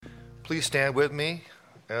Please stand with me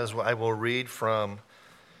as I will read from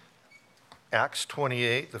Acts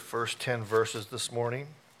 28, the first 10 verses this morning.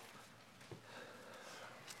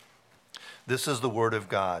 This is the word of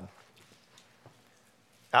God.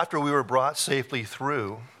 After we were brought safely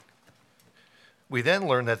through, we then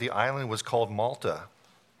learned that the island was called Malta.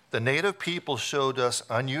 The native people showed us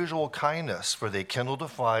unusual kindness, for they kindled a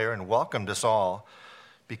fire and welcomed us all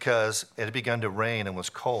because it had begun to rain and was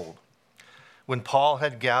cold. When Paul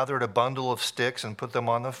had gathered a bundle of sticks and put them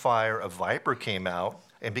on the fire, a viper came out,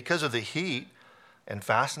 and because of the heat, and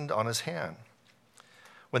fastened on his hand.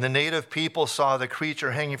 When the native people saw the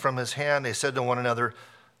creature hanging from his hand, they said to one another,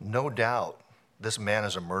 "No doubt, this man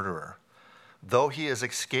is a murderer. Though he has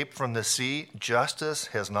escaped from the sea, justice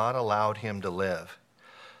has not allowed him to live."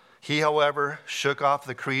 He, however, shook off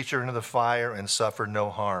the creature into the fire and suffered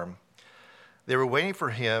no harm. They were waiting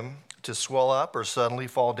for him to swell up or suddenly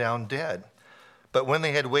fall down dead. But when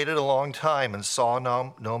they had waited a long time and saw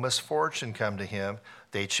no misfortune come to him,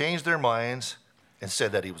 they changed their minds and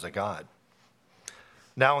said that he was a god.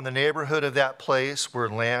 Now in the neighborhood of that place were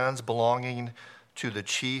lands belonging to the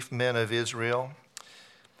chief men of Israel,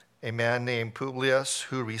 a man named Publius,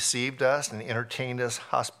 who received us and entertained us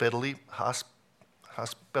hospitably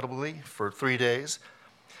for 3 days.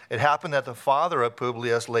 It happened that the father of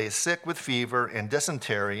Publius lay sick with fever and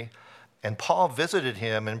dysentery, and Paul visited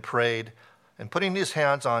him and prayed, and putting his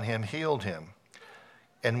hands on him, healed him.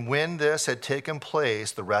 And when this had taken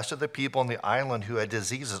place, the rest of the people on the island who had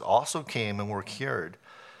diseases also came and were cured.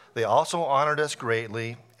 They also honored us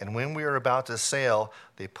greatly, and when we were about to sail,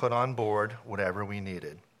 they put on board whatever we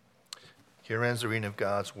needed. Here ends the reading of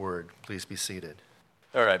God's word. Please be seated.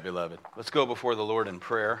 All right, beloved. Let's go before the Lord in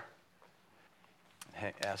prayer.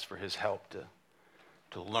 Ask for his help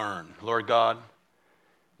to learn. Lord God,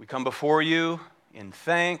 we come before you in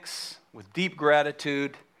thanks, with deep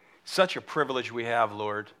gratitude. Such a privilege we have,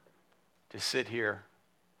 Lord, to sit here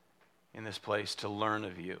in this place to learn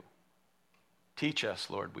of you. Teach us,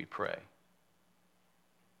 Lord, we pray,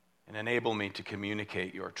 and enable me to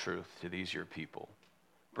communicate your truth to these your people.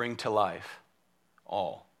 Bring to life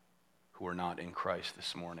all who are not in Christ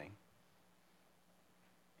this morning.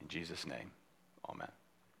 In Jesus' name, amen.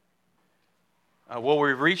 Well,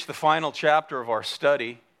 we've reached the final chapter of our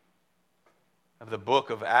study of the book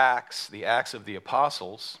of Acts, the Acts of the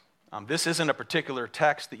Apostles. This isn't a particular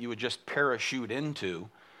text that you would just parachute into,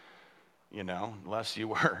 unless you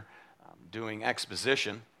were doing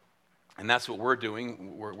exposition. And that's what we're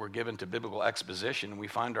doing. We're given to biblical exposition. We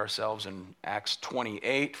find ourselves in Acts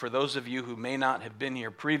 28. For those of you who may not have been here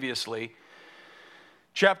previously,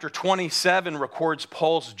 chapter 27 records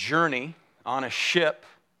Paul's journey on a ship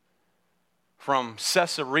from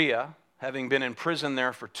Caesarea, having been in prison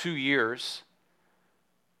there for 2 years.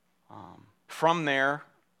 From there,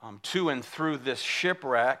 to and through this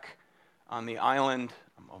shipwreck on the island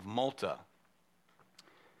of Malta.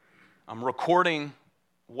 I'm recording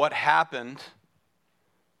what happened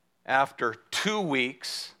after 2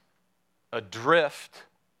 weeks adrift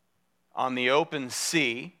on the open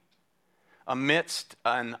sea amidst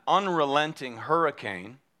an unrelenting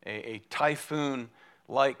hurricane, a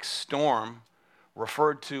typhoon-like storm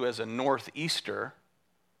referred to as a northeaster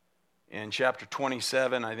in chapter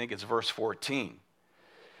 27, I think it's verse 14.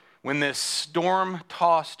 When this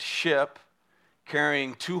storm-tossed ship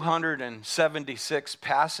carrying 276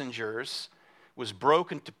 passengers was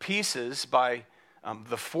broken to pieces by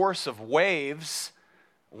the force of waves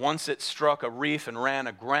once it struck a reef and ran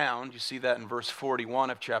aground. You see that in verse 41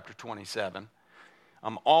 of chapter 27.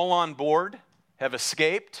 All on board have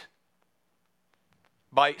escaped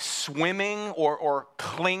by swimming or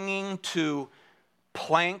clinging to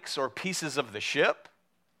planks or pieces of the ship,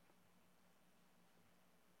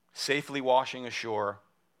 safely washing ashore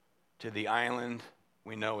to the island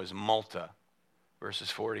we know as Malta, verses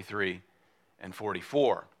 43 and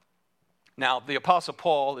 44. Now, the Apostle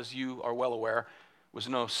Paul, as you are well aware, was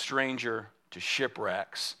no stranger to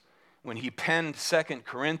shipwrecks. When he penned 2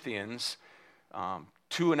 Corinthians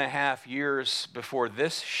 2.5 years before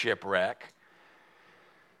this shipwreck,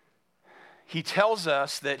 he tells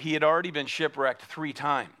us that he had already been shipwrecked 3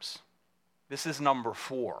 times. This is number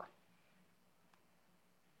 4.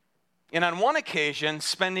 And on one occasion,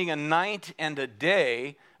 spending a night and a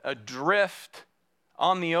day adrift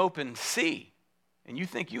on the open sea. And you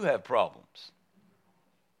think you have problems.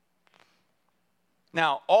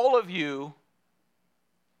 Now, all of you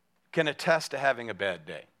can attest to having a bad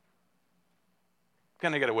day.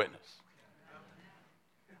 Can I get a witness?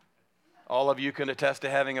 All of you can attest to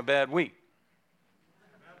having a bad week.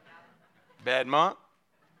 Bad month?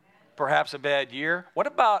 Perhaps a bad year? What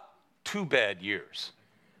about 2 bad years?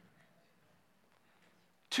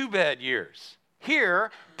 2 bad years.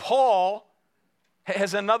 Here, Paul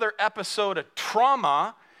has another episode of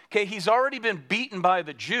trauma. Okay, he's already been beaten by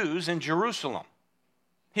the Jews in Jerusalem.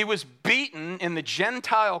 He was beaten in the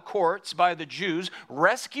Gentile courts by the Jews,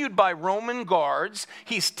 rescued by Roman guards.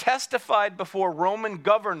 He's testified before Roman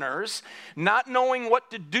governors, not knowing what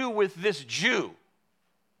to do with this Jew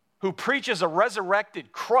who preaches a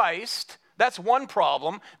resurrected Christ. That's one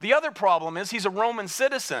problem. The other problem is he's a Roman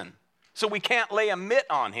citizen, so we can't lay a mitt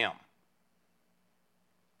on him.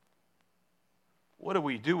 What do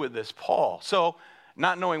we do with this Paul? So,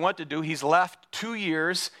 not knowing what to do, he's left 2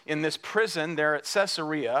 years in this prison there at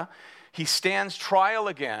Caesarea. He stands trial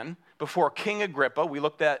again before King Agrippa. We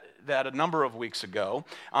looked at that a number of weeks ago.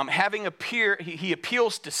 He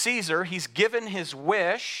appeals to Caesar. He's given his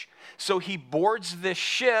wish, so he boards this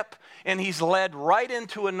ship, and he's led right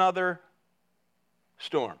into another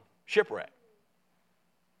storm, shipwreck.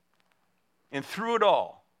 And through it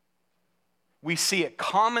all, we see a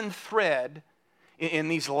common thread in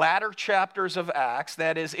these latter chapters of Acts,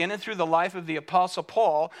 that is, in and through the life of the Apostle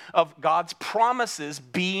Paul, of God's promises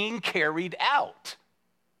being carried out.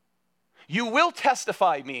 You will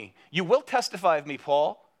testify of me,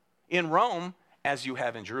 Paul, in Rome, as you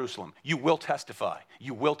have in Jerusalem. You will testify.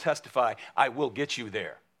 I will get you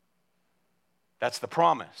there. That's the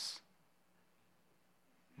promise.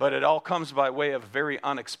 But it all comes by way of very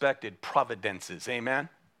unexpected providences. Amen?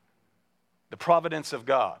 The providence of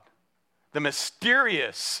God. The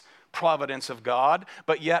mysterious providence of God,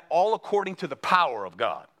 but yet all according to the power of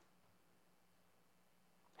God.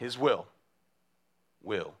 His will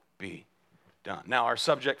be done. Now, our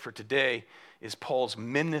subject for today is Paul's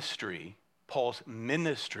ministry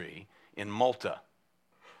in Malta,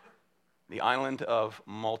 the island of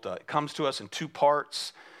Malta. It comes to us in 2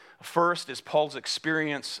 parts. First is Paul's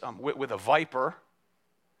experience with a viper.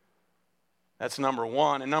 That's number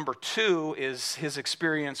 1. And number 2 is his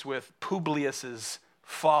experience with Publius's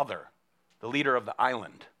father, the leader of the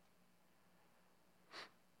island.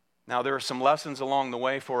 Now, there are some lessons along the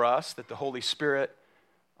way for us that the Holy Spirit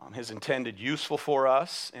has intended useful for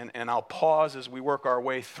us. And I'll pause as we work our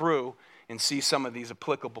way through and see some of these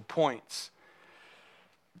applicable points.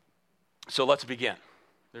 So let's begin.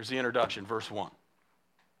 There's the introduction, verse 1.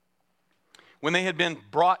 When they had been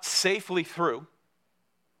brought safely through,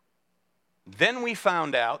 then we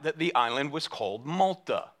found out that the island was called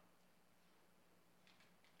Malta,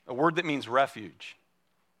 a word that means refuge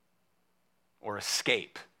or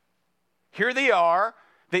escape. Here they are.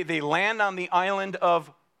 They land on the island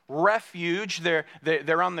of refuge. They're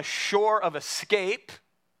on the shore of escape,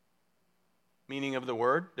 meaning of the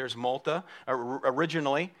word. There's Malta.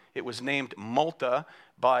 Originally, it was named Malta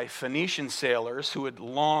by Phoenician sailors who had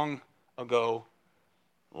long ago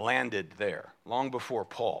landed there, long before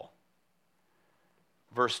Paul.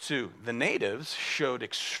 Verse 2, the natives showed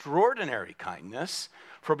extraordinary kindness,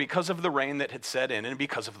 for because of the rain that had set in and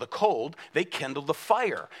because of the cold, they kindled a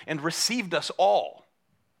fire and received us all.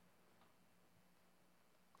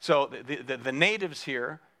 So the natives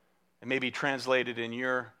here, it may be translated in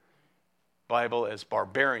your Bible as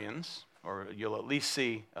barbarians, or you'll at least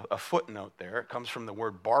see a footnote there. It comes from the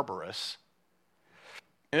word barbarous.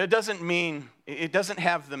 And it doesn't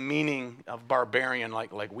have the meaning of barbarian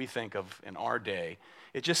like we think of in our day.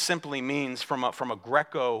 It just simply means, from a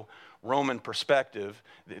Greco-Roman perspective,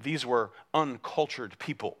 these were uncultured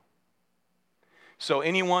people. So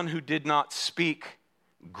anyone who did not speak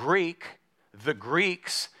Greek, the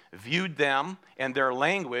Greeks viewed them and their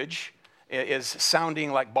language as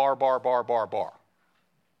sounding like bar.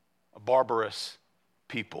 A barbarous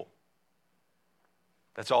people.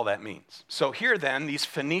 That's all that means. So here then, these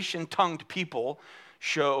Phoenician-tongued people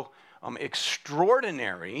show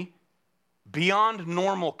extraordinary, beyond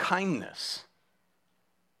normal kindness.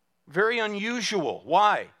 Very unusual.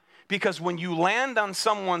 Why? Because when you land on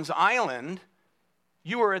someone's island,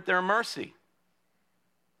 you are at their mercy.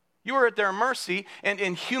 You are at their mercy,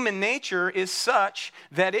 and human nature is such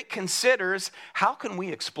that it considers, how can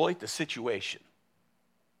we exploit the situation?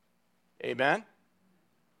 Amen?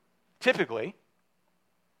 Typically,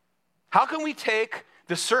 how can we take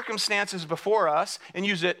the circumstances before us and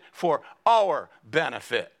use it for our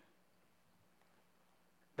benefit?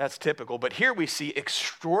 That's typical. But here we see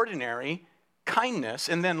extraordinary kindness.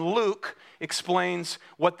 And then Luke explains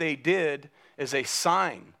what they did as a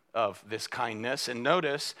sign of this kindness. And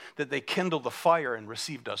notice that they kindled the fire and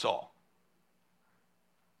received us all.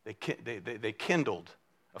 They kindled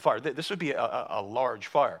a fire. This would be a large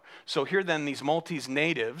fire. So here then, these Maltese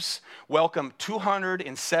natives welcome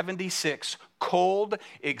 276 cold,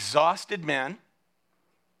 exhausted men,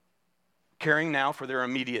 caring now for their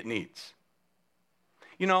immediate needs.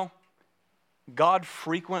 You know, God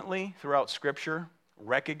frequently throughout Scripture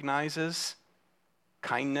recognizes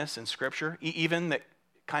kindness in Scripture, even the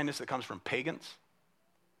kindness that comes from pagans.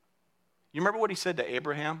 You remember what he said to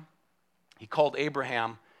Abraham? He called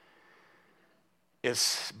Abraham,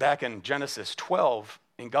 is back in Genesis 12,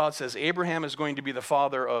 and God says, Abraham is going to be the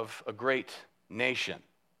father of a great nation,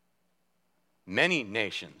 many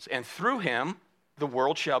nations, and through him the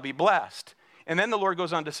world shall be blessed. And then the Lord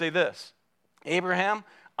goes on to say this, Abraham,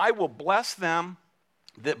 I will bless them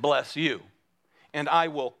that bless you, and I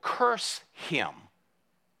will curse him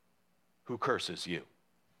who curses you.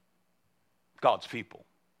 God's people.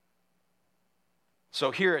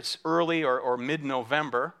 So here it's early or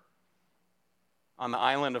mid-November on the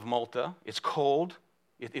island of Malta. It's cold.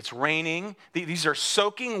 It's raining. These are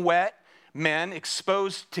soaking wet men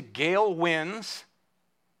exposed to gale winds.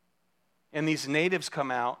 And these natives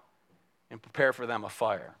come out and prepare for them a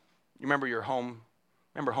fire. You remember your home?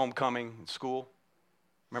 Remember homecoming in school?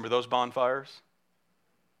 Remember those bonfires?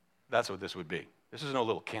 That's what this would be. This is no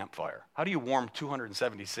little campfire. How do you warm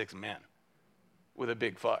 276 men with a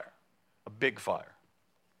big fire? A big fire.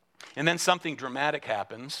 And then something dramatic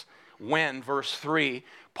happens when, verse 3,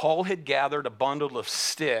 Paul had gathered a bundle of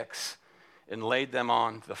sticks and laid them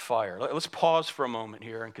on the fire. Let's pause for a moment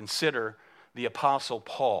here and consider the Apostle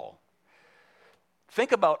Paul.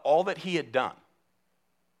 Think about all that he had done.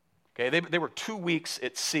 Okay, they were 2 weeks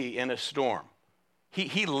at sea in a storm.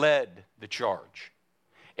 He led the charge.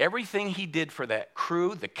 Everything he did for that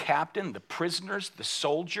crew, the captain, the prisoners, the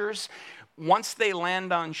soldiers, once they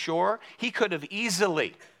land on shore, he could have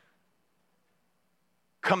easily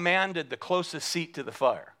commanded the closest seat to the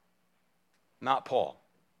fire. Not Paul.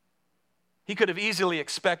 He could have easily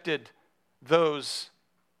expected those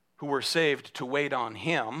who were saved to wait on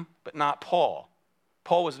him, but not Paul.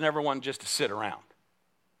 Paul was never one just to sit around.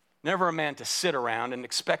 Never a man to sit around and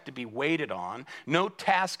expect to be waited on. No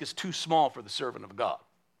task is too small for the servant of God.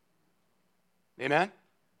 Amen?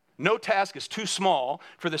 No task is too small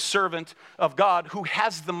for the servant of God who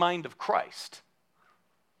has the mind of Christ.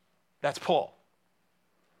 That's Paul.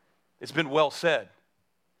 It's been well said.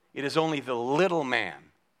 It is only the little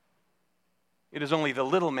man. It is only the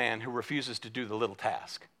little man who refuses to do the little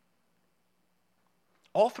task.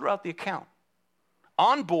 All throughout the account.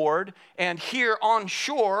 On board and here on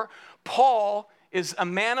shore, Paul is a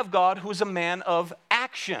man of God who is a man of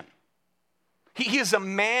action. He is a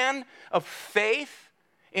man of faith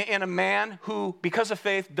and a man who, because of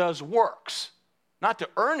faith, does works. Not to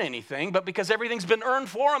earn anything, but because everything's been earned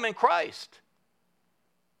for him in Christ.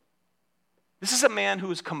 This is a man who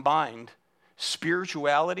has combined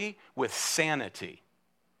spirituality with sanity.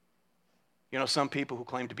 You know, some people who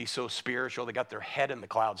claim to be so spiritual, they got their head in the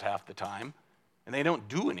clouds half the time, and they don't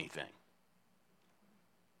do anything.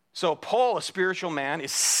 So Paul, a spiritual man,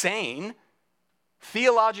 is sane,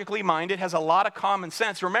 theologically minded, has a lot of common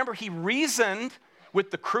sense. Remember, he reasoned with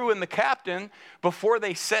the crew and the captain before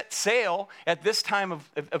they set sail at this time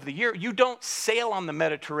of the year. You don't sail on the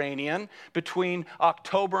Mediterranean between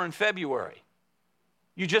October and February.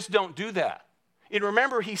 You just don't do that. And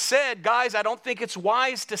remember, he said, guys, I don't think it's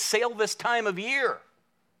wise to sail this time of year.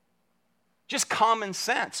 Just common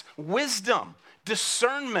sense, wisdom,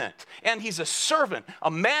 discernment. And he's a servant,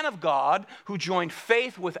 a man of God who joined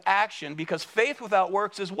faith with action, because faith without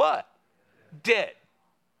works is what? Dead.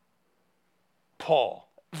 Paul,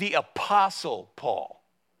 the Apostle Paul,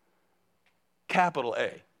 capital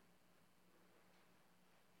A,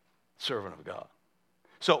 servant of God.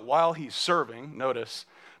 So while he's serving, notice,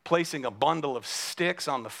 placing a bundle of sticks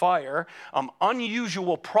on the fire,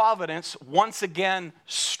 unusual providence once again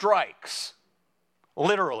strikes,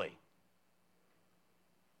 literally.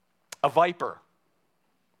 A viper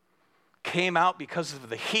came out because of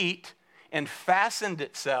the heat and fastened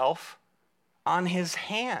itself on his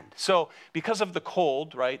hand. So because of the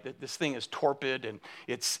cold, right, this thing is torpid and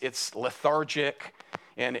it's lethargic,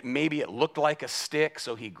 and maybe it looked like a stick,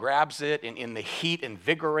 so he grabs it and in the heat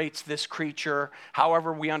invigorates this creature.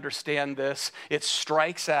 However we understand this, it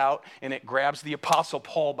strikes out and it grabs the Apostle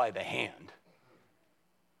Paul by the hand.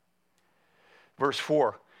 Verse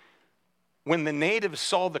 4, when the natives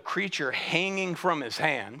saw the creature hanging from his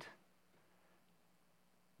hand,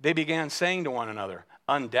 they began saying to one another,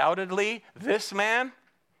 undoubtedly, this man,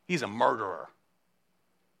 he's a murderer.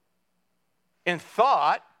 And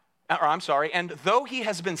though he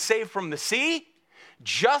has been saved from the sea,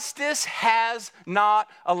 justice has not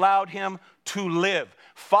allowed him to live.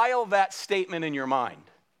 File that statement in your mind.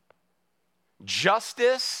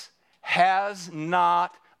 Justice has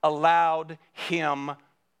not allowed him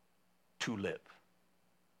to live.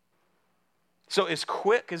 So as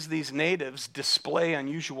quick as these natives display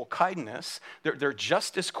unusual kindness, they're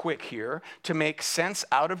just as quick here to make sense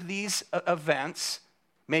out of these events,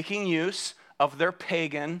 making use of their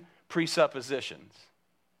pagan presuppositions.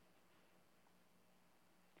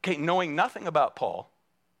 Okay, knowing nothing about Paul,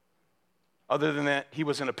 other than that he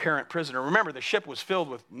was an apparent prisoner. Remember, the ship was filled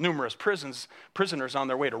with numerous prisoners on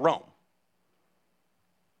their way to Rome.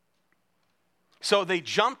 So they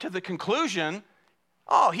jump to the conclusion,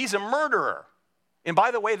 oh, he's a murderer. And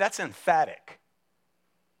by the way, that's emphatic.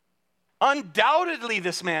 Undoubtedly,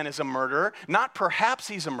 this man is a murderer. Not perhaps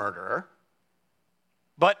he's a murderer,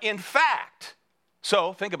 but in fact.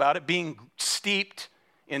 So think about it, being steeped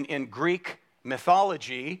in Greek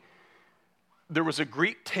mythology, there was a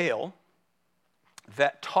Greek tale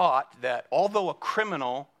that taught that although a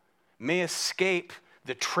criminal may escape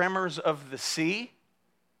the tremors of the sea,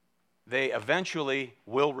 they eventually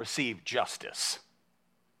will receive justice.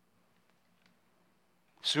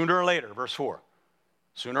 Sooner or later, verse 4,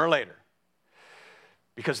 sooner or later,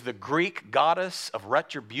 because the Greek goddess of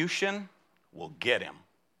retribution will get him.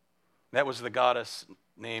 That was the goddess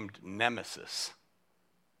named Nemesis,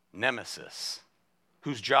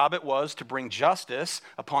 whose job it was to bring justice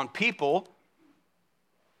upon people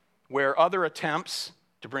where other attempts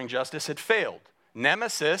to bring justice had failed.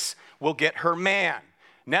 Nemesis will get her man.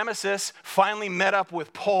 Nemesis finally met up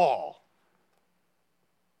with Paul.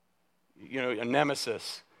 You know, a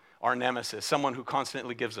nemesis, our nemesis, someone who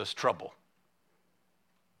constantly gives us trouble.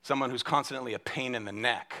 Someone who's constantly a pain in the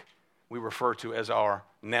neck, we refer to as our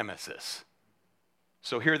nemesis.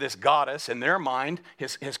 So here this goddess, in their mind,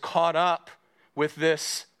 has caught up with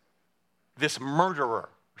this murderer,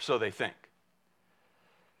 so they think.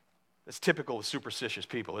 That's typical of superstitious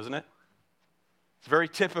people, isn't it? It's very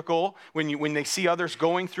typical when they see others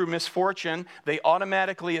going through misfortune, they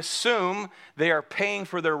automatically assume they are paying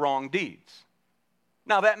for their wrong deeds.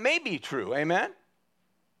 Now, that may be true, amen?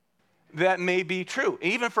 That may be true.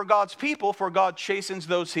 Even for God's people, for God chastens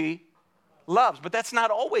those he loves. But that's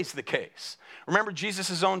not always the case. Remember,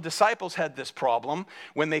 Jesus' own disciples had this problem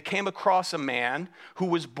when they came across a man who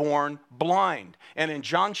was born blind. And in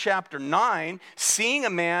John chapter 9, seeing a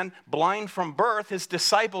man blind from birth, his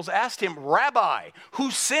disciples asked him, Rabbi,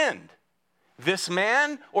 who sinned, this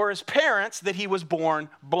man or his parents, that he was born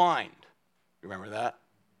blind? You remember that?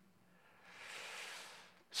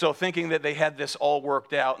 So thinking that they had this all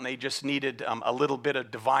worked out and they just needed a little bit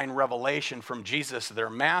of divine revelation from Jesus, their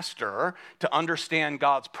master, to understand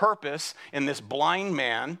God's purpose in this blind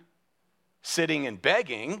man sitting and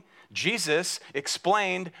begging, Jesus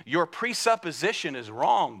explained, your presupposition is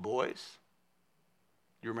wrong, boys.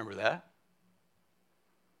 You remember that?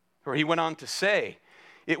 Or he went on to say,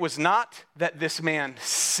 it was not that this man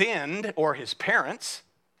sinned or his parents.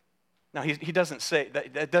 Now, he doesn't say,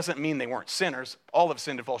 that doesn't mean they weren't sinners. All have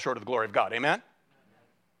sinned and fall short of the glory of God. Amen?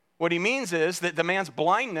 What he means is that the man's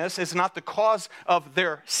blindness is not the cause of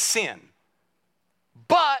their sin,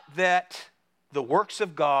 but that the works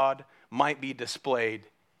of God might be displayed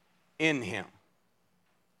in him.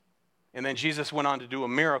 And then Jesus went on to do a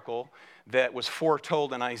miracle that was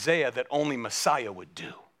foretold in Isaiah that only Messiah would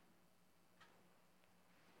do.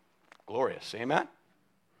 Glorious. Amen?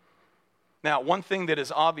 Now, one thing that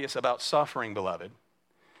is obvious about suffering, beloved,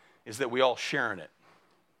 is that we all share in it.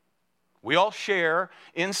 We all share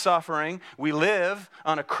in suffering. We live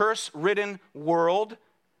on a curse-ridden world,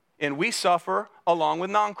 and we suffer along with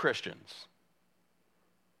non-Christians.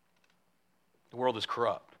 The world is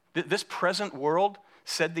corrupt. This present world,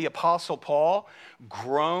 said the Apostle Paul,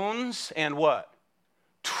 groans and what?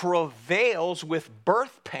 Travails with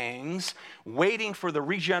birth pangs, waiting for the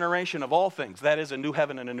regeneration of all things. That is a new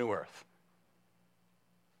heaven and a new earth.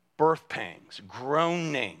 Birth pangs,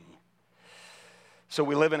 groaning. So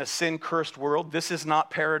we live in a sin-cursed world. This is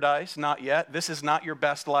not paradise, not yet. This is not your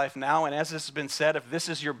best life now. And as this has been said, if this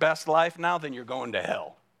is your best life now, then you're going to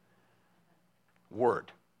hell.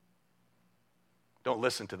 Word. Don't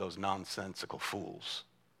listen to those nonsensical fools.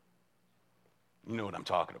 You know what I'm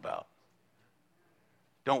talking about.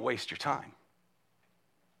 Don't waste your time.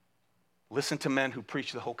 Listen to men who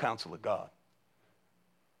preach the whole counsel of God.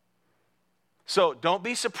 So don't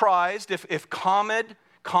be surprised if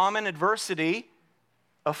common adversity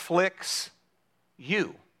afflicts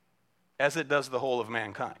you, as it does the whole of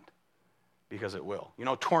mankind, because it will. You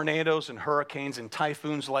know, tornadoes and hurricanes and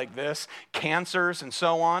typhoons like this, cancers and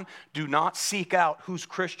so on, do not seek out who's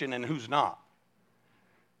Christian and who's not.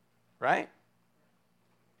 Right?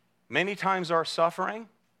 Many times our suffering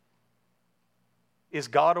is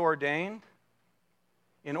God ordained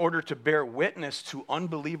in order to bear witness to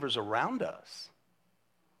unbelievers around us.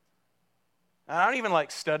 And I don't even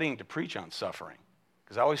like studying to preach on suffering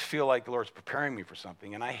because I always feel like the Lord's preparing me for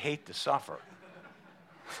something, and I hate to suffer.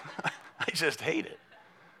 I just hate it.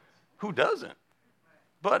 Who doesn't?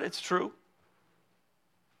 But it's true.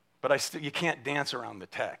 But you can't dance around the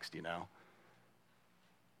text, you know.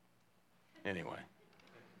 Anyway.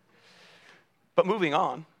 But moving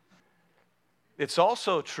on, it's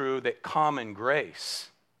also true that common grace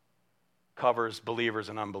covers believers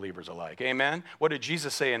and unbelievers alike. Amen? What did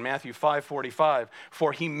Jesus say in Matthew 5:45?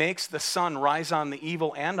 For he makes the sun rise on the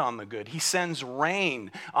evil and on the good. He sends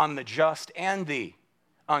rain on the just and the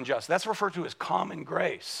unjust. That's referred to as common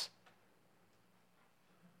grace.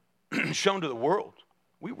 Shown to the world.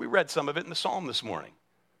 We read some of it in the psalm this morning.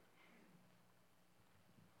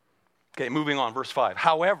 Okay, moving on, verse 5.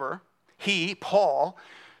 However, he, Paul,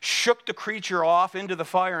 shook the creature off into the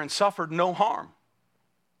fire and suffered no harm.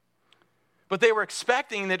 But they were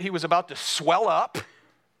expecting that he was about to swell up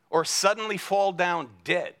or suddenly fall down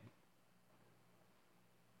dead.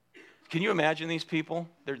 Can you imagine these people?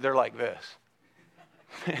 They're like this.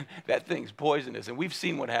 That thing's poisonous. And we've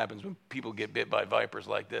seen what happens when people get bit by vipers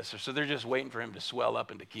like this. So they're just waiting for him to swell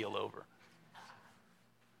up and to keel over.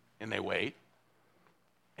 And they wait.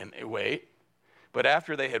 And they wait. But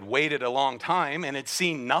after they had waited a long time and had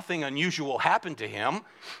seen nothing unusual happen to him,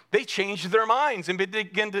 they changed their minds and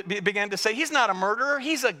began to say, he's not a murderer,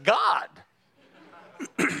 he's a god.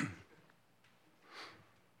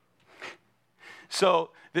 So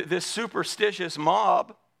this superstitious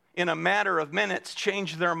mob, in a matter of minutes,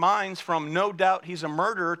 changed their minds from no doubt he's a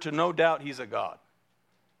murderer to no doubt he's a god.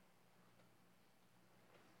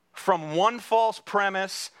 From one false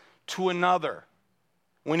premise to another.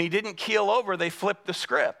 When he didn't keel over, they flipped the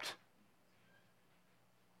script.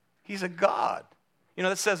 He's a god. You know,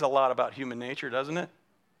 that says a lot about human nature, doesn't it?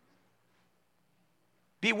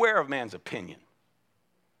 Beware of man's opinion.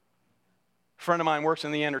 A friend of mine works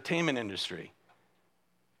in the entertainment industry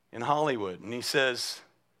in Hollywood, and he says,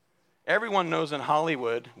 everyone knows in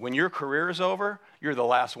Hollywood, when your career is over, you're the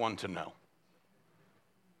last one to know.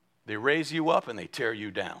 They raise you up and they tear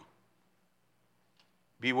you down.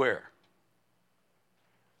 Beware.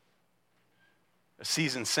 A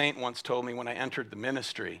seasoned saint once told me when I entered the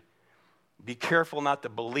ministry, be careful not to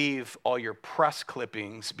believe all your press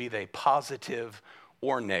clippings, be they positive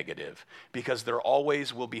or negative, because there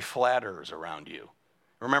always will be flatterers around you.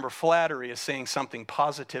 Remember, flattery is saying something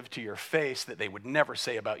positive to your face that they would never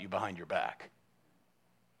say about you behind your back.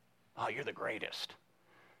 Oh, you're the greatest.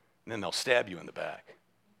 And then they'll stab you in the back.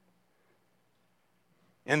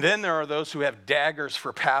 And then there are those who have daggers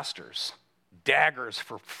for pastors, daggers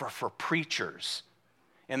for preachers.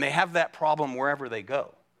 And they have that problem wherever they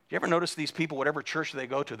go. You ever notice these people, whatever church they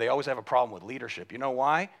go to, they always have a problem with leadership. You know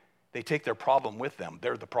why? They take their problem with them.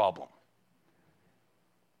 They're the problem.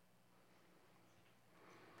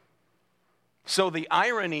 So the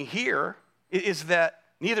irony here is that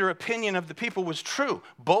neither opinion of the people was true.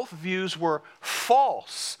 Both views were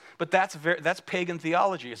false. But that's pagan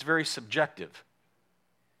theology. It's very subjective.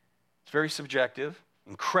 It's very subjective,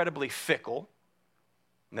 incredibly fickle.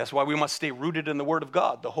 And that's why we must stay rooted in the Word of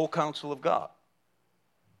God, the whole counsel of God.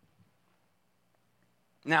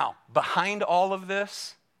 Now, behind all of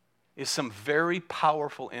this is some very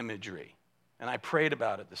powerful imagery. And I prayed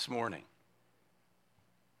about it this morning.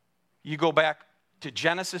 You go back to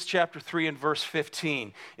Genesis chapter 3 and verse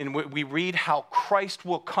 15, and we read how Christ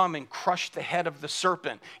will come and crush the head of the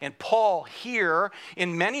serpent. And Paul here,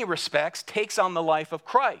 in many respects, takes on the life of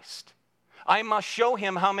Christ. I must show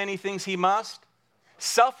him how many things he must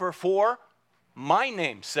suffer for my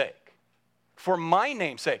name's sake. For my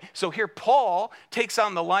name's sake. So here Paul takes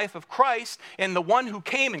on the life of Christ, and the one who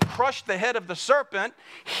came and crushed the head of the serpent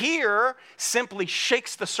here simply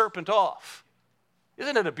shakes the serpent off.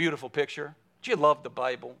 Isn't it a beautiful picture? Do you love the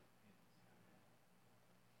Bible?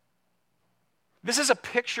 This is a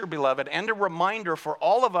picture, beloved, and a reminder for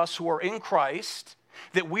all of us who are in Christ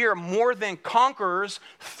that we are more than conquerors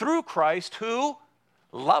through Christ who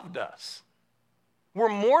loved us. We're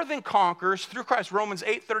more than conquerors through Christ. Romans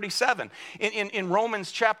 8:37. In Romans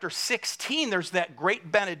chapter 16, there's that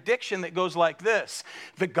great benediction that goes like this.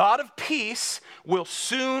 The God of peace will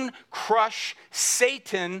soon crush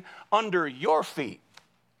Satan under your feet.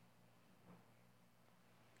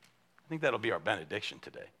 I think that'll be our benediction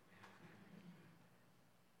today.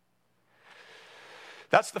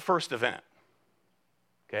 That's the first event.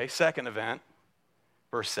 Okay, second event,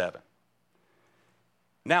 verse 7.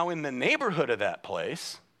 Now in the neighborhood of that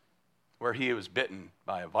place, where he was bitten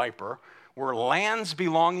by a viper, were lands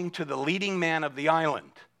belonging to the leading man of the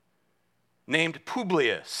island, named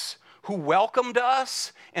Publius, who welcomed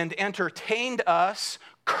us and entertained us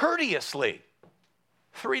courteously.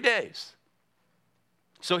 3 days.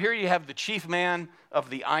 So here you have the chief man of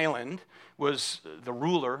the island, was the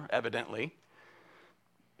ruler, evidently,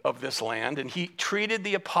 of this land, and he treated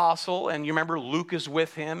the apostle, and you remember Luke is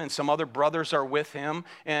with him, and some other brothers are with him,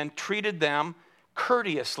 and treated them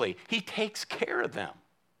courteously. He takes care of them.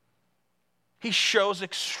 He shows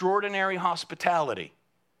extraordinary hospitality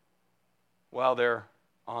while they're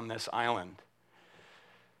on this island.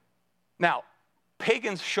 Now,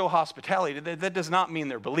 pagans show hospitality. That does not mean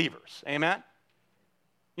they're believers. Amen?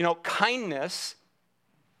 You know, kindness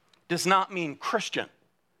does not mean Christian.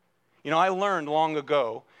 You know, I learned long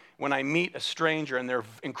ago when I meet a stranger and they're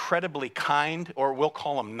incredibly kind, or we'll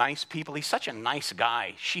call them nice people. He's such a nice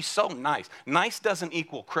guy. She's so nice. Nice doesn't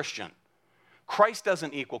equal Christian. Christ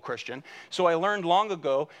doesn't equal Christian. So I learned long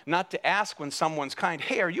ago not to ask when someone's kind,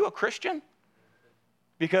 hey, are you a Christian?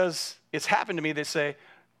 Because it's happened to me, they say,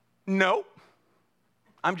 no,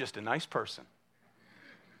 I'm just a nice person.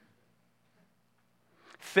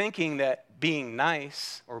 Thinking that being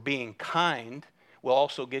nice or being kind will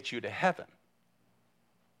also get you to heaven.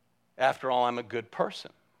 After all, I'm a good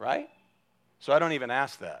person, right? So I don't even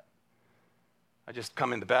ask that. I just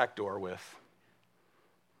come in the back door with,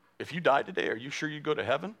 if you died today, are you sure you'd go to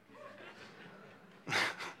heaven? You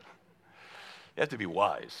have to be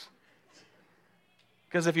wise.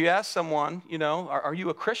 Because if you ask someone, you know, are you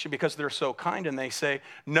a Christian, because they're so kind, and they say,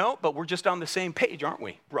 no, but we're just on the same page, aren't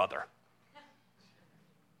we, brother?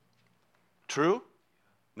 True?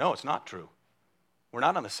 No, it's not true. We're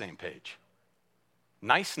not on the same page.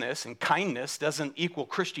 Niceness and kindness doesn't equal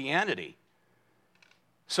Christianity.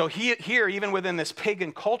 So here, even within this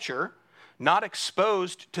pagan culture, not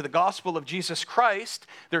exposed to the gospel of Jesus Christ,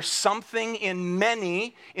 there's something in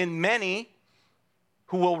many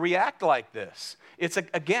who will react like this. It's,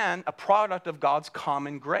 again, a product of God's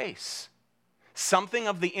common grace. Something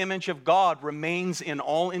of the image of God remains in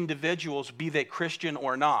all individuals, be they Christian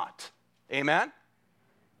or not. Amen?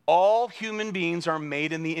 All human beings are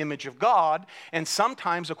made in the image of God, and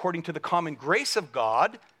sometimes, according to the common grace of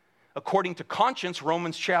God, according to conscience,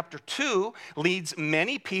 Romans chapter 2 leads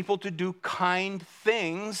many people to do kind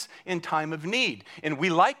things in time of need. And we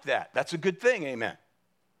like that. That's a good thing, amen.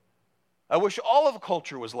 I wish all of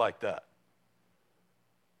culture was like that.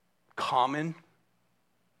 Common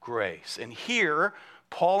grace. And here,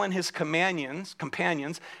 Paul and his companions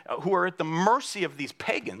who are at the mercy of these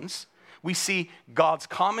pagans, we see God's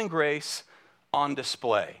common grace on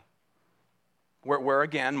display. Where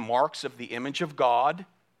again, marks of the image of God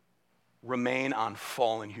remain on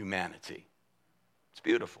fallen humanity. It's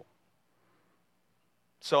beautiful.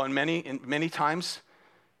 So in many times,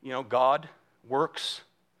 you know, God works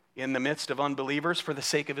in the midst of unbelievers for the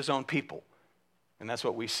sake of his own people. And that's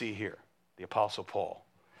what we see here, the Apostle Paul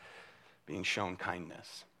being shown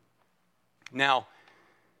kindness. Now,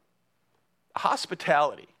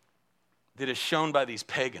 hospitality that is shown by these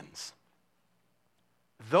pagans,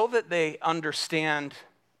 though that they understand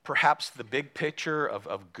perhaps the big picture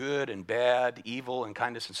of good and bad, evil and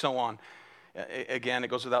kindness and so on, again, it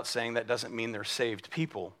goes without saying that doesn't mean they're saved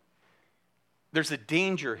people. There's a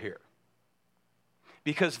danger here.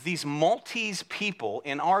 Because these Maltese people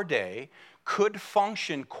in our day could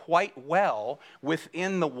function quite well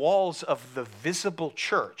within the walls of the visible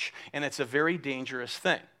church, and it's a very dangerous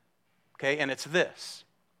thing. Okay, and it's this.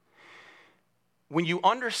 When you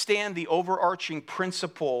understand the overarching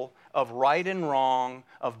principle of right and wrong,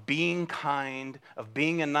 of being kind, of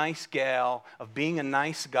being a nice gal, of being a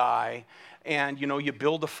nice guy, and, you know, you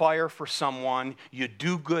build a fire for someone, you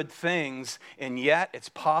do good things, and yet it's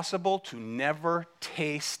possible to never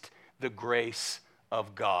taste the grace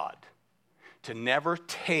of God. To never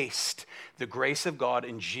taste the grace of God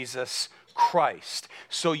in Jesus Christ.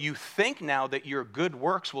 So you think now that your good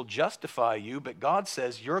works will justify you, but God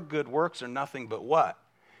says your good works are nothing but what?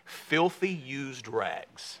 Filthy used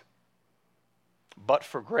rags. But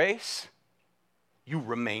for grace, you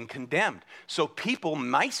remain condemned. So people,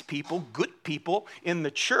 nice people, good people in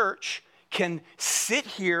the church can sit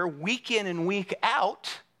here week in and week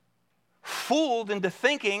out, fooled into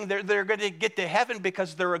thinking they're going to get to heaven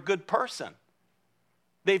because they're a good person.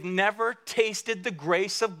 They've never tasted the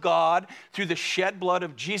grace of God through the shed blood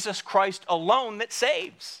of Jesus Christ alone that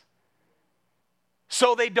saves.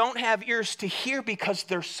 So they don't have ears to hear because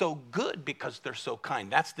they're so good, because they're so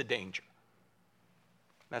kind. That's the danger.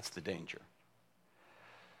 That's the danger.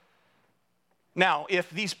 Now, if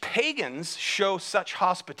these pagans show such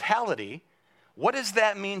hospitality, what does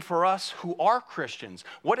that mean for us who are Christians?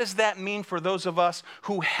 What does that mean for those of us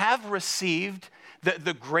who have received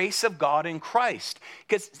the grace of God in Christ?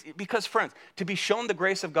 Because, friends, to be shown the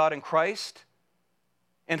grace of God in Christ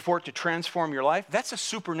and for it to transform your life, that's a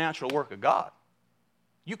supernatural work of God.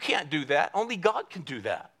 You can't do that. Only God can do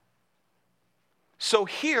that. So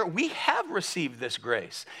here we have received this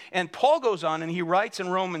grace. And Paul goes on and he writes in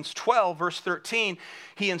Romans 12, verse 13,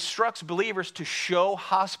 he instructs believers to show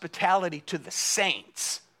hospitality to the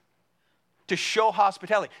saints. To show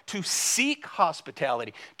hospitality, to seek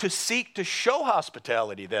hospitality, to seek to show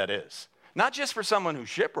hospitality, that is. Not just for someone who's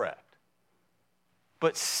shipwrecked,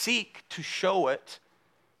 but seek to show it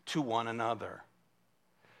to one another.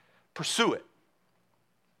 Pursue it.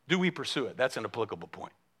 Do we pursue it? That's an applicable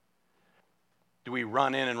point. Do we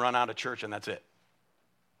run in and run out of church and that's it?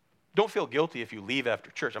 Don't feel guilty if you leave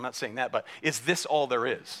after church. I'm not saying that, but is this all there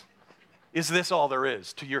is? Is this all there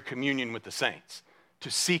is to your communion with the saints? To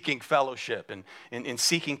seeking fellowship and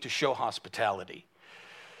seeking to show hospitality?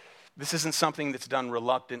 This isn't something that's done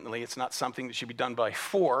reluctantly. It's not something that should be done by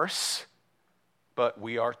force, but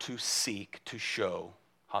we are to seek to show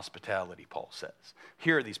hospitality, Paul says.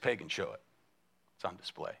 Here, these pagans show it. It's on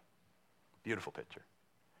display. Beautiful picture.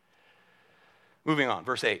 Moving on,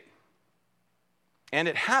 verse 8. And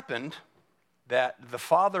it happened that the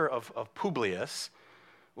father of Publius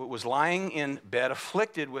was lying in bed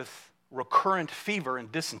afflicted with recurrent fever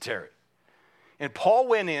and dysentery. And Paul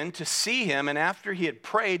went in to see him, and after he had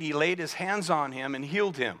prayed, he laid his hands on him and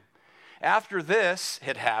healed him. After this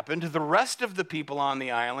had happened, the rest of the people on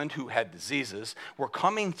the island who had diseases were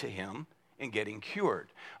coming to him and getting cured.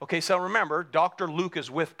 Okay, so remember, Dr. Luke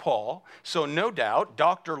is with Paul, so no doubt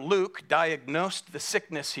Dr. Luke diagnosed the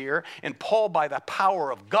sickness here, and Paul, by the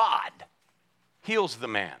power of God, heals the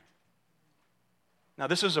man. Now,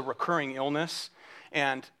 this is a recurring illness,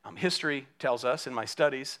 and history tells us in my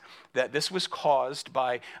studies that this was caused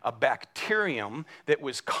by a bacterium that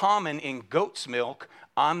was common in goat's milk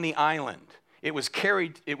on the island. It was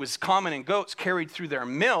common in goats, carried through their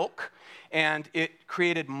milk, and it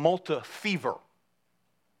created Malta fever.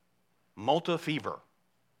 Malta fever.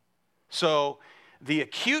 So the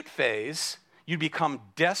acute phase, you'd become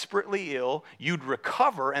desperately ill, you'd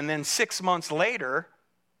recover, and then 6 months later,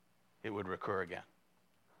 it would recur again.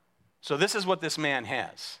 So this is what this man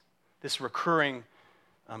has, this recurring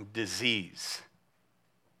disease.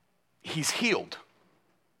 He's healed.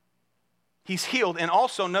 He's healed, and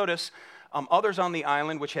also notice, others on the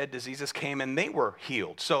island which had diseases came and they were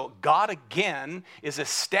healed. So God again is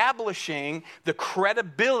establishing the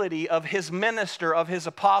credibility of his minister, of his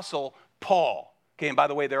apostle, Paul. Okay, and by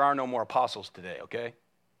the way, there are no more apostles today, okay?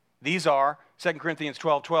 These are, 2 Corinthians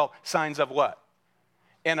 12:12, signs of what?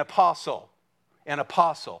 An apostle. An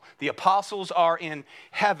apostle. The apostles are in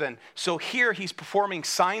heaven. So here he's performing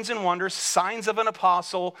signs and wonders, signs of an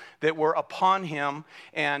apostle that were upon him.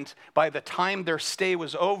 And by the time their stay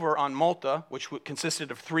was over on Malta, which consisted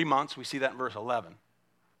of 3 months, we see that in verse 11,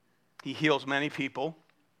 he heals many people.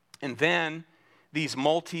 And then these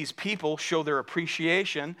Maltese people show their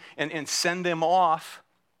appreciation and send them off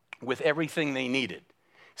with everything they needed.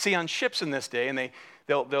 See, on ships in this day, and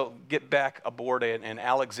they'll get back aboard an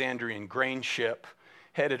Alexandrian grain ship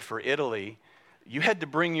headed for Italy. You had to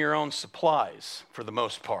bring your own supplies for the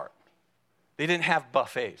most part. They didn't have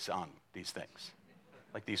buffets on these things,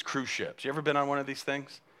 like these cruise ships. You ever been on one of these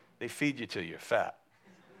things? They feed you till you're fat.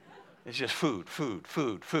 It's just food, food,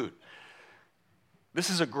 food, food. This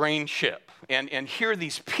is a grain ship. And here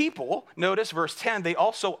these people, notice verse 10, they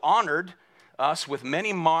also honored us with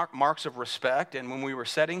many marks of respect, and when we were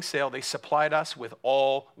setting sail, they supplied us with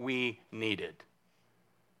all we needed.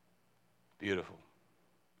 Beautiful.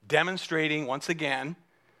 Demonstrating, once again,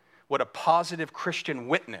 what a positive Christian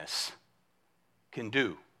witness can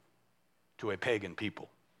do to a pagan people.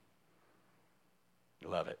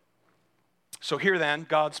 Love it. So here then,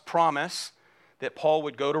 God's promise that Paul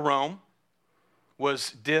would go to Rome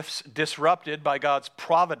was disrupted by God's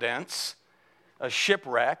providence, a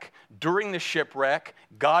shipwreck. During the shipwreck,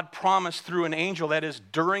 God promised through an angel, that is,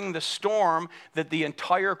 during the storm, that the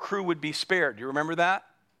entire crew would be spared. Do you remember that?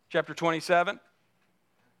 Chapter 27?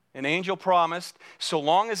 An angel promised, so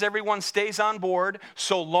long as everyone stays on board,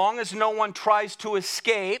 so long as no one tries to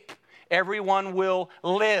escape, everyone will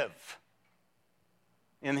live.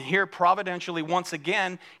 And here, providentially, once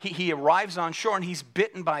again, he arrives on shore and he's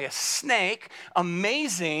bitten by a snake,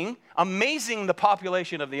 amazing the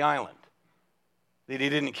population of the island that he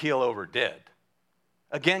didn't keel over dead.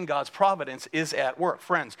 Again, God's providence is at work.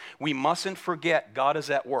 Friends, we mustn't forget God is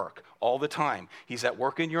at work all the time. He's at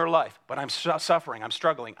work in your life, but I'm suffering, I'm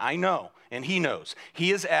struggling. I know, and he knows.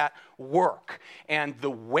 He is at work. And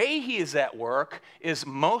the way he is at work is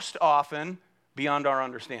most often beyond our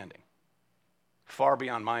understanding. Far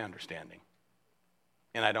beyond my understanding.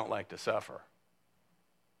 And I don't like to suffer.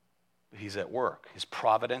 He's at work. His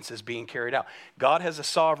providence is being carried out. God has a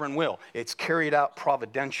sovereign will. It's carried out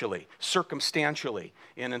providentially, circumstantially,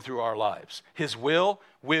 in and through our lives. His will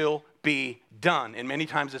be done. And many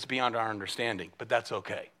times it's beyond our understanding, but that's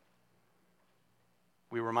okay.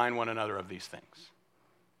 We remind one another of these things.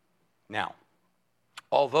 Now,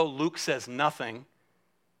 although Luke says nothing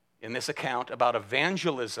in this account about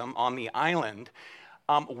evangelism on the island,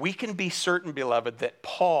 we can be certain, beloved, that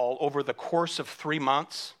Paul, over the course of 3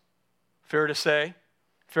 months, fair to say,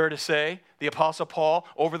 the Apostle Paul,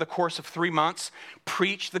 over the course of 3 months,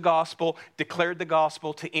 preached the gospel, declared the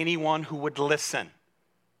gospel to anyone who would listen,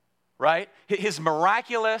 right? His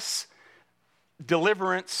miraculous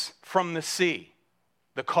deliverance from the sea.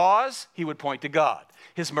 The cause, he would point to God.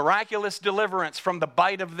 His miraculous deliverance from the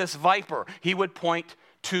bite of this viper, he would point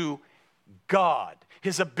to God.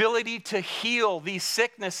 His ability to heal these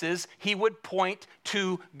sicknesses, he would point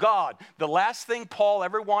to God. The last thing Paul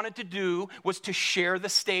ever wanted to do was to share the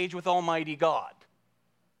stage with Almighty God.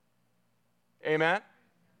 Amen?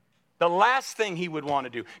 The last thing he would want to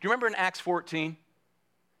do. Do you remember in Acts 14?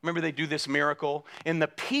 Remember they do this miracle? And the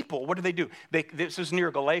people, what do? This is near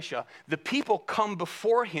Galatia. The people come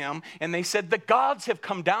before him and they said, the gods have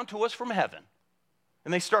come down to us from heaven.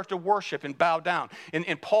 And they start to worship and bow down.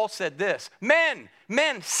 And Paul said this, men,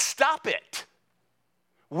 stop it.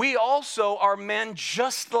 We also are men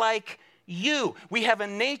just like you. We have a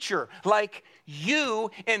nature like you,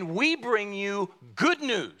 and we bring you good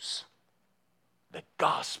news, the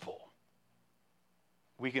gospel.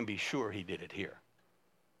 We can be sure he did it here.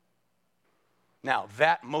 Now,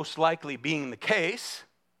 that most likely being the case,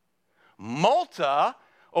 Malta,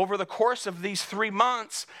 over the course of these 3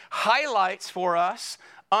 months, highlights for us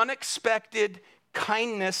unexpected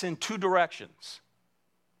kindness in 2 directions.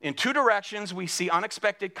 In 2 directions, we see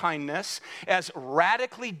unexpected kindness as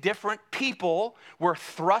radically different people were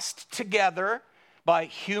thrust together by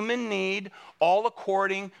human need, all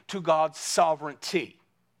according to God's sovereignty.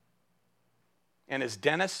 And as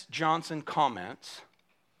Dennis Johnson comments,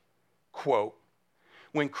 quote,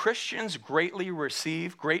 when Christians gratefully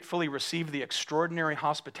receive the extraordinary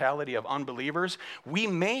hospitality of unbelievers, we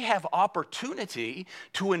may have opportunity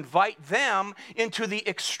to invite them into the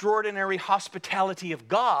extraordinary hospitality of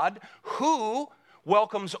God, who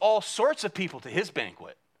welcomes all sorts of people to his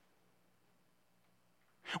banquet.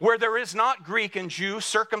 Where there is not Greek and Jew,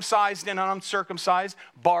 circumcised and uncircumcised,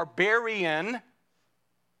 barbarian,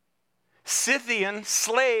 Scythian,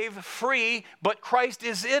 slave, free, but Christ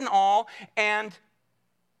is in all and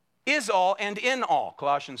is all and in all.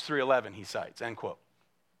 Colossians 3:11 he cites, end quote.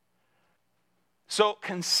 So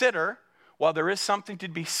consider, while there is something to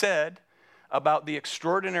be said about the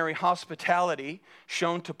extraordinary hospitality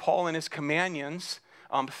shown to Paul and his companions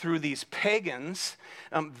through these pagans,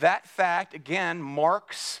 that fact, again,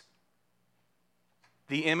 marks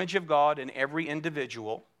the image of God in every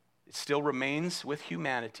individual. It still remains with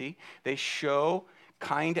humanity. They show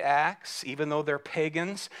kind acts, even though they're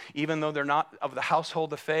pagans, even though they're not of the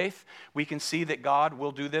household of faith. We can see that God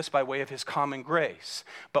will do this by way of his common grace.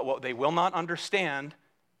 But what they will not understand,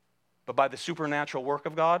 but by the supernatural work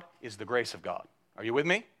of God, is the grace of God. Are you with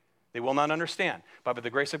me? They will not understand, but by the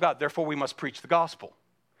grace of God. Therefore, we must preach the gospel.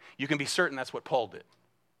 You can be certain that's what Paul did.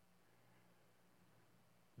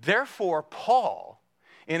 Therefore, Paul,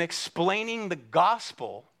 in explaining the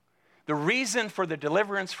gospel, the reason for the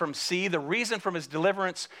deliverance from sea, the reason from his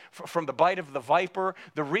deliverance from the bite of the viper,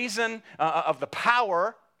 the reason of the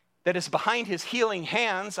power that is behind his healing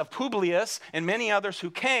hands of Publius and many others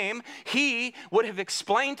who came, he would have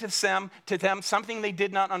explained to them something they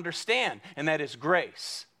did not understand, and that is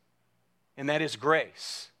grace. And that is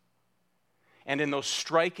grace. And in those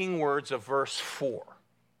striking words of verse 4,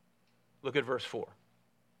 look at verse 4.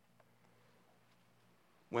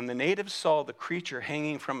 When the natives saw the creature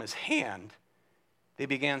hanging from his hand, they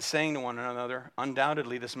began saying to one another,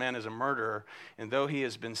 undoubtedly this man is a murderer, and though he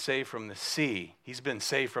has been saved from the sea,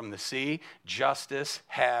 justice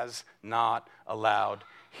has not allowed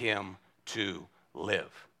him to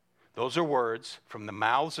live. Those are words from the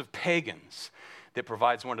mouths of pagans that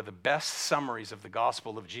provides one of the best summaries of the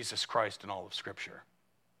gospel of Jesus Christ in all of Scripture.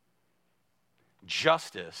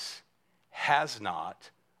 Justice has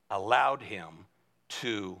not allowed him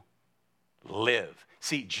to live.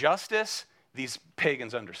 See, justice, these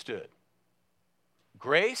pagans understood.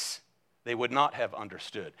 Grace, they would not have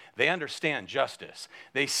understood. They understand justice.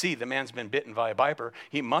 They see the man's been bitten by a viper.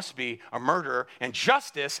 He must be a murderer, and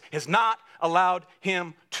justice has not allowed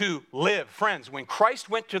him to live. Friends, when Christ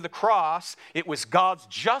went to the cross, it was God's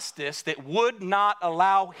justice that would not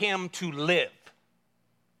allow him to live.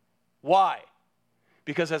 Why?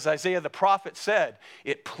 Because as Isaiah the prophet said,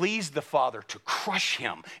 it pleased the Father to crush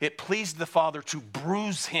him. It pleased the Father to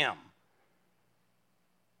bruise him.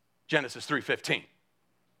 Genesis 3:15.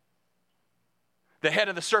 The head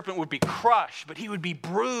of the serpent would be crushed, but he would be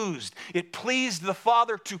bruised. It pleased the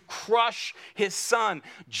Father to crush his Son.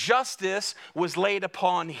 Justice was laid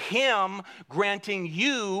upon him, granting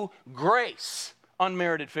you grace,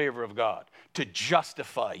 unmerited favor of God, to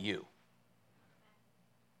justify you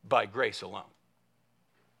by grace alone.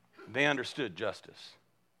 They understood justice.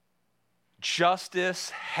 Justice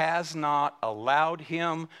has not allowed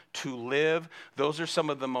him to live. Those are some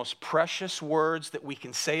of the most precious words that we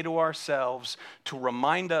can say to ourselves to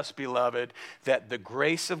remind us, beloved, that the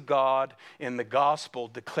grace of God in the gospel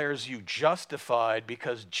declares you justified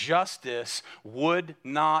because justice would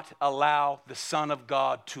not allow the Son of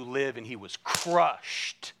God to live, and he was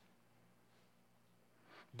crushed.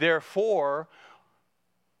 Therefore,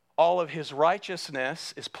 all of his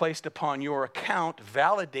righteousness is placed upon your account,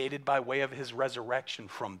 validated by way of his resurrection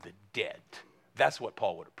from the dead. That's what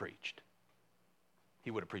Paul would have preached.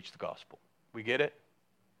 He would have preached the gospel. We get it?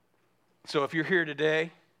 So if you're here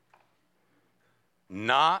today,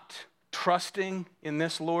 not trusting in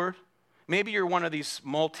this Lord, maybe you're one of these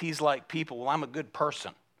Maltese-like people. Well, I'm a good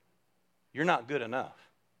person. You're not good enough.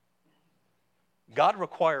 God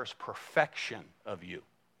requires perfection of you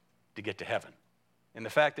to get to heaven. And the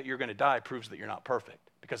fact that you're going to die proves that you're not perfect,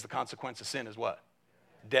 because the consequence of sin is what?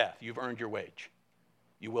 Death. You've earned your wage.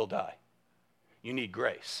 You will die. You need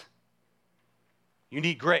grace. You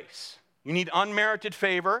need grace. You need unmerited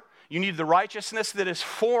favor. You need the righteousness that is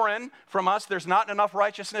foreign from us. There's not enough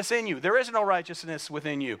righteousness in you. There is no righteousness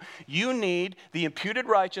within you. You need the imputed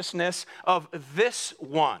righteousness of this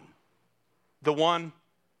one, the one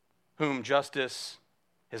whom justice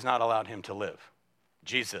has not allowed him to live,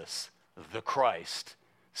 Jesus, the Christ,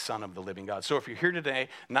 Son of the living God. So if you're here today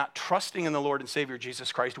not trusting in the Lord and Savior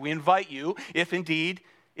Jesus Christ, we invite you, if indeed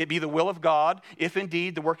it be the will of God, if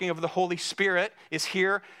indeed the working of the Holy Spirit is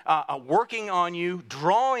here working on you,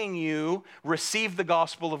 drawing you, receive the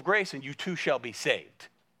gospel of grace, and you too shall be saved.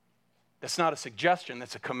 That's not a suggestion,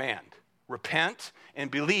 that's a command. Repent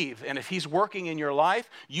and believe, and if he's working in your life,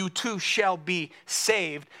 you too shall be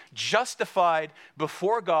saved, justified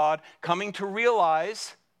before God, coming to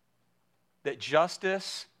realize that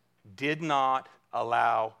justice did not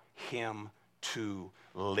allow him to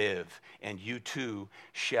live, and you too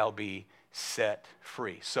shall be set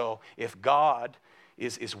free. So if God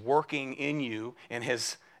is working in you and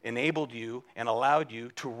has enabled you and allowed you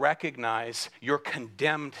to recognize your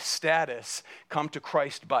condemned status, come to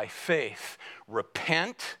Christ by faith,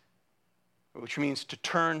 repent, which means to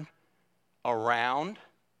turn around,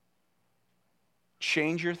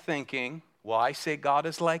 change your thinking. Well, I say God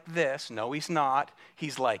is like this. No, he's not.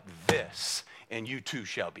 He's like this. And you too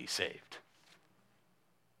shall be saved.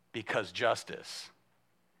 Because justice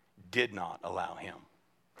did not allow him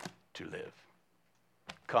to live.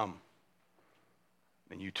 Come,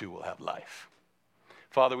 and you too will have life.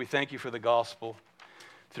 Father, we thank you for the gospel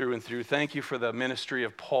through and through. Thank you for the ministry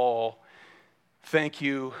of Paul. Thank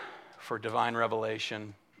you for divine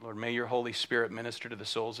revelation. Lord, may your Holy Spirit minister to the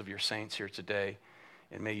souls of your saints here today.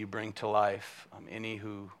 And may you bring to life any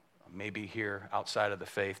who may be here outside of the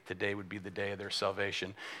faith. Today would be the day of their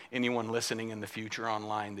salvation. Anyone listening in the future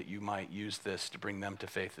online, that you might use this to bring them to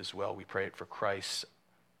faith as well. We pray it for Christ's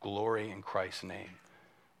glory in Christ's name.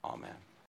 Amen.